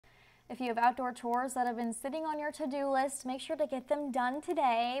If you have outdoor chores that have been sitting on your to-do list, make sure to get them done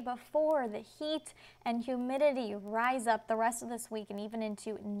today before the heat and humidity rise up the rest of this week and even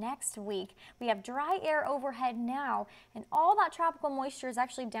into next week. We have dry air overhead now, and all that tropical moisture is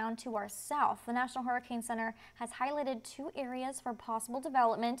actually down to our south. The National Hurricane Center has highlighted 2 areas for possible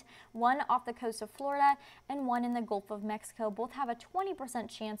development, one off the coast of Florida and one in the Gulf of Mexico. Both have a 20%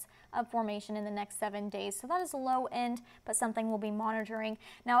 chance of formation in the next 7 days. So that is low end, but something we'll be monitoring.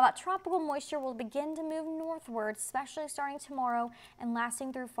 Now that tropical moisture will begin to move northward, especially starting tomorrow and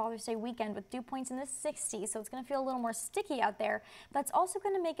lasting through Father's Day weekend with dew points in the 60s. So it's going to feel a little more sticky out there. That's also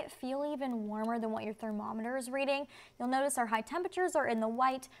going to make it feel even warmer than what your thermometer is reading. You'll notice our high temperatures are in the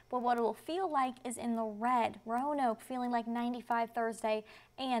white, but what it will feel like is in the red. Roanoke feeling like 95 Thursday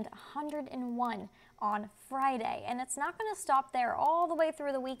and 101 on Friday. And it's not going to stop there all the way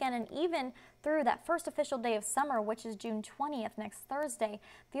through the weekend and even through that first official day of summer, which is June 20th, next Thursday.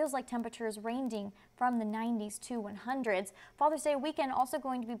 Feels like temperatures ranging from the 90s to 100s. Father's Day weekend also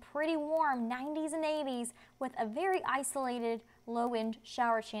going to be pretty warm, 90s and 80s, with a very isolated low-end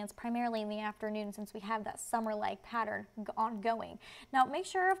shower chance, primarily in the afternoon, since we have that summer-like pattern ongoing. Now, make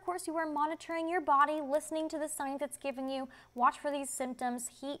sure, of course, you are monitoring your body, listening to the signs it's giving you. Watch for these symptoms.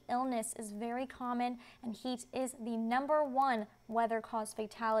 Heat illness is very common, and heat is the #1 weather-caused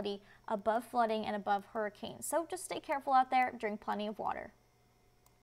fatality above flooding and above hurricanes. So just stay careful out there, drink plenty of water.